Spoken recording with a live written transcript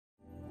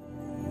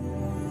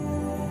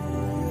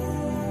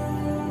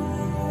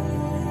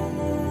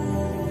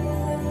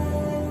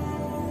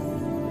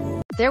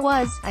There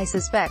was, I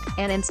suspect,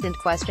 an instant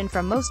question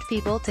from most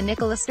people to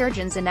Nicola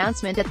Sturgeon's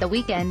announcement at the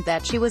weekend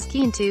that she was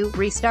keen to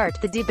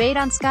restart the debate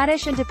on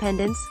Scottish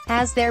independence.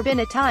 Has there been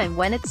a time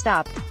when it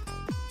stopped?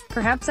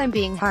 Perhaps I'm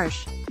being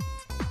harsh.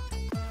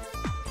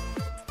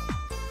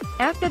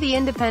 After the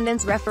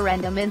independence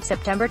referendum in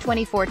September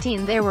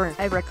 2014 there were,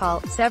 I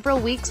recall, several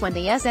weeks when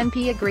the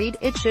SNP agreed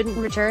it shouldn't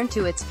return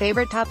to its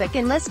favorite topic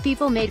unless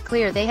people made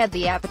clear they had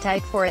the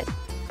appetite for it.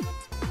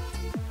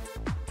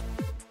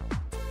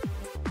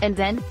 And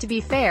then, to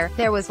be fair,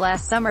 there was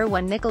last summer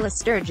when Nicola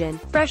Sturgeon,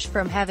 fresh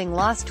from having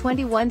lost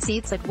 21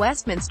 seats at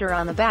Westminster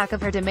on the back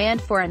of her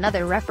demand for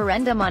another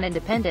referendum on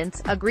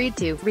independence, agreed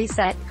to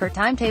reset her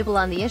timetable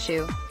on the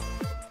issue.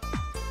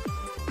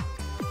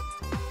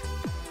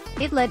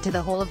 It led to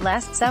the whole of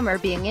last summer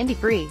being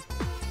indie-free.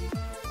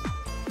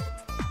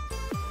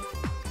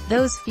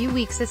 Those few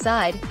weeks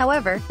aside,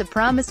 however, the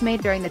promise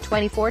made during the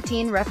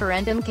 2014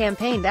 referendum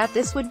campaign that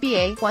this would be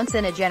a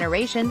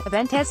once-in-a-generation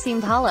event has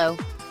seemed hollow.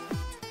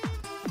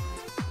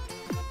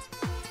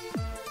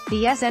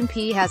 The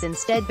SNP has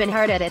instead been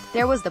hard at it.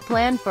 There was the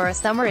plan for a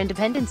summer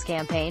independence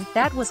campaign,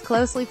 that was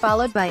closely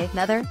followed by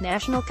another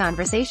national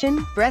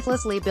conversation,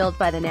 breathlessly billed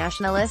by the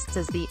nationalists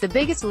as the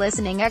biggest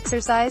listening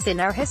exercise in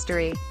our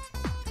history.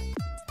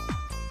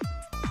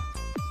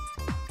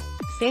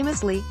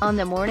 Famously, on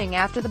the morning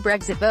after the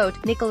Brexit vote,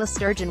 Nicola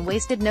Sturgeon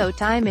wasted no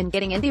time in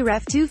getting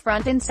indyref to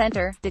front and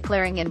centre,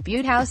 declaring in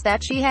Bute House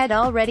that she had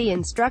already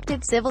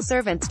instructed civil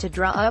servants to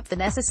draw up the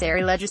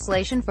necessary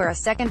legislation for a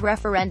second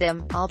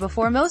referendum, all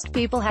before most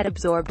people had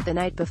absorbed the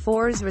night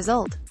before's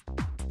result.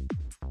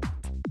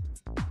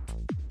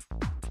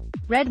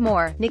 Read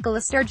more, Nicola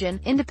Sturgeon,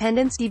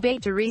 independence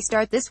debate to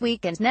restart this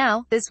week. And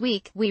now, this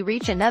week, we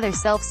reach another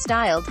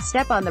self-styled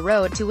step on the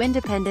road to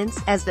independence,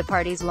 as the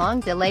party's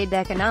long-delayed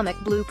economic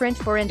blueprint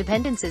for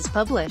independence is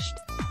published.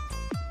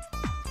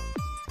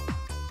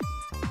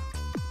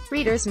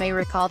 Readers may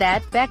recall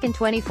that, back in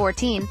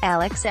 2014,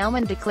 Alex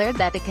Salmond declared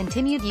that the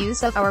continued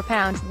use of our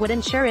pound would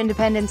ensure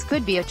independence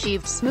could be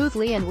achieved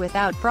smoothly and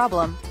without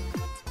problem.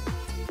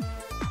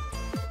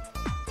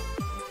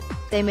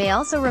 They may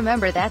also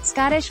remember that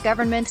Scottish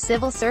government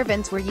civil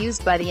servants were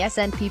used by the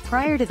SNP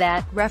prior to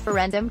that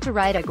referendum to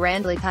write a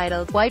grandly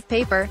titled white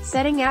paper,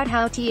 setting out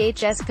how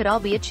THS could all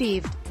be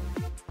achieved.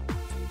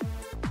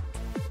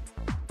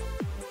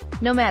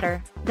 No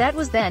matter. That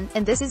was then,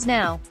 and this is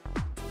now.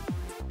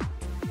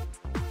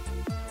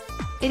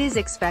 It is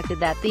expected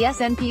that the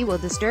SNP will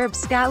disturb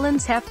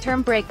Scotland's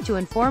half-term break to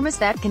inform us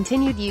that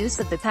continued use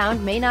of the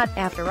pound may not,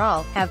 after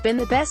all, have been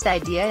the best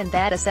idea and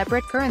that a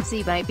separate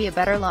currency might be a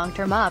better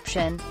long-term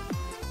option.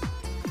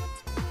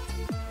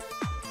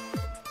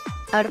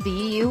 Out of the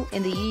EU,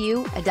 in the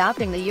EU,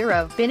 adopting the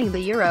euro, binning the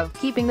euro,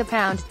 keeping the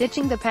pound,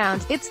 ditching the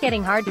pound, it's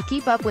getting hard to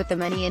keep up with the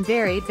many and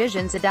varied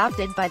visions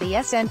adopted by the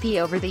SNP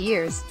over the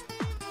years.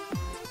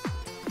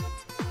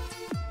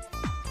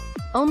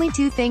 Only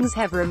two things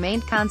have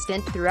remained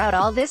constant throughout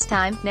all this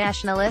time: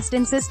 nationalist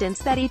insistence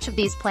that each of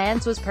these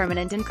plans was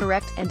permanent and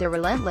correct, and a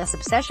relentless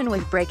obsession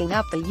with breaking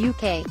up the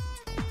UK.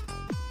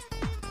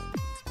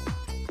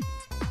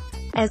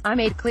 As I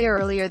made clear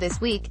earlier this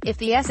week, if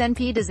the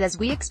SNP does as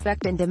we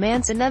expect and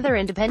demands another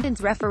independence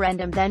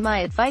referendum, then my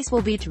advice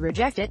will be to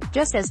reject it,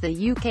 just as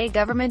the UK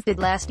government did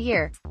last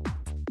year.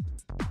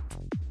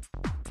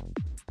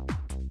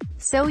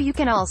 So you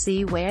can all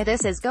see where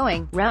this is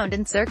going, round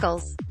in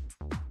circles.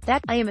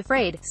 That, I am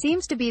afraid,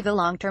 seems to be the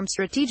long-term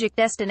strategic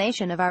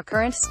destination of our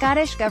current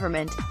Scottish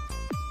government.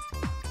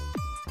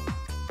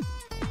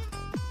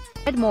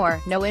 Read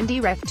more, no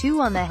indyref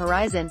 2 on the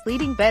horizon,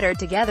 leading better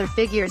to gather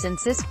figures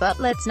insist, but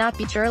let's not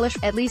be churlish,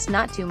 at least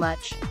not too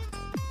much.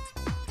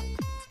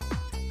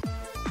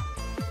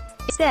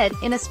 Instead,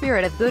 in a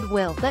spirit of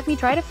goodwill, let me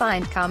try to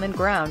find common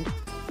ground.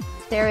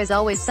 There is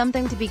always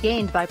something to be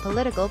gained by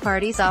political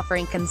parties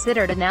offering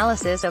considered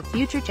analysis of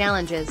future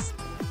challenges.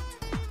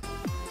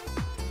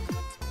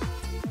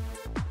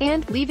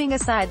 And, leaving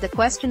aside the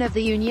question of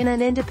the Union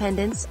and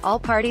independence, all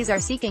parties are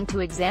seeking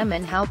to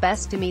examine how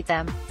best to meet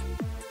them.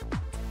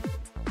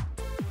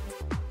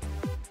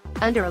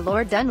 Under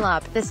Lord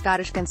Dunlop, the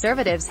Scottish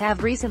Conservatives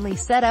have recently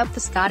set up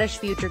the Scottish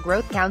Future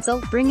Growth Council,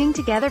 bringing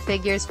together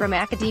figures from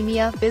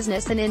academia,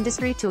 business and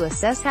industry to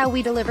assess how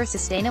we deliver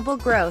sustainable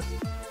growth.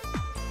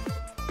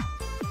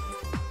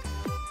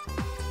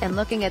 And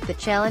looking at the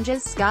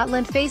challenges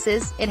Scotland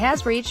faces, it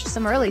has reached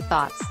some early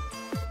thoughts.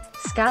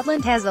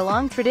 Scotland has a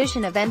long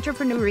tradition of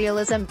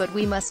entrepreneurialism, but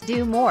we must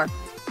do more.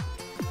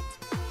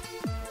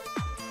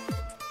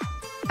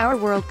 Our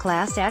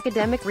world-class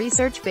academic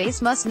research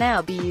base must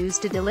now be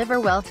used to deliver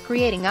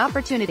wealth-creating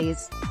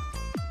opportunities.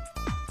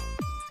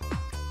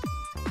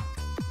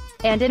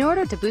 And in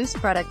order to boost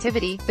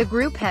productivity, the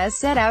group has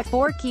set out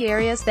 4 key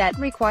areas that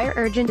require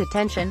urgent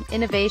attention: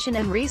 innovation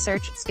and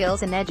research,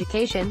 skills and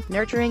education,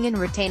 nurturing and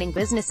retaining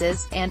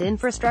businesses, and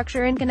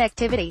infrastructure and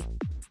connectivity.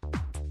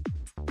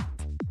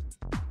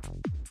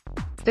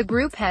 The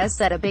group has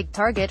set a big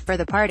target for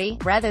the party.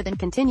 Rather than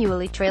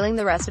continually trailing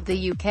the rest of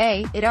the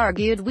UK, it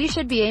argued we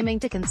should be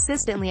aiming to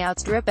consistently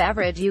outstrip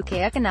average UK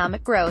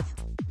economic growth.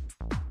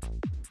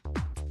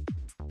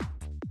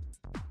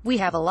 We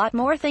have a lot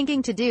more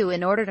thinking to do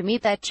in order to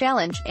meet that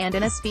challenge, and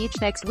in a speech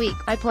next week,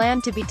 I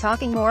plan to be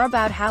talking more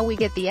about how we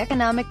get the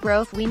economic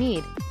growth we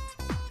need.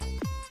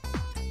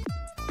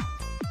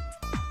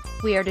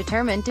 We are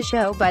determined to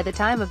show by the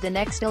time of the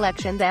next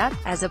election that,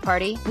 as a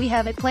party, we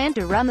have a plan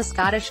to run the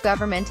Scottish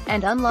government,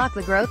 and unlock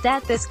the growth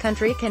that this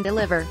country can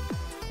deliver.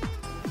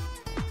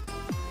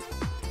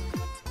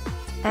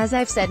 As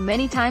I've said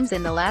many times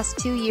in the last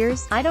 2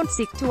 years, I don't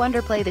seek to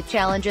underplay the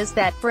challenges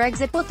that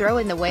Brexit will throw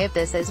in the way of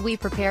this as we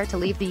prepare to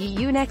leave the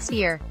EU next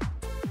year.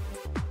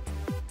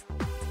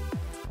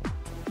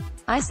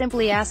 I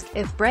simply ask,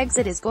 if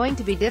Brexit is going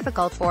to be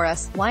difficult for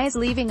us, why is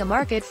leaving a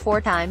market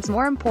 4 times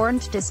more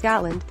important to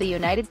Scotland, the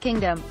United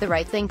Kingdom, the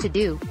right thing to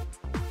do?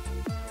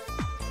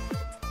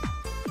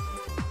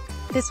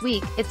 This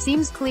week, it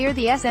seems clear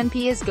the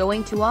SNP is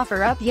going to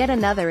offer up yet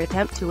another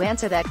attempt to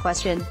answer that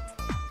question.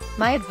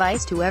 My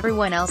advice to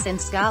everyone else in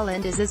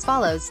Scotland is as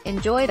follows: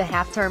 enjoy the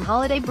half-term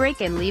holiday break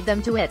and leave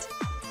them to it.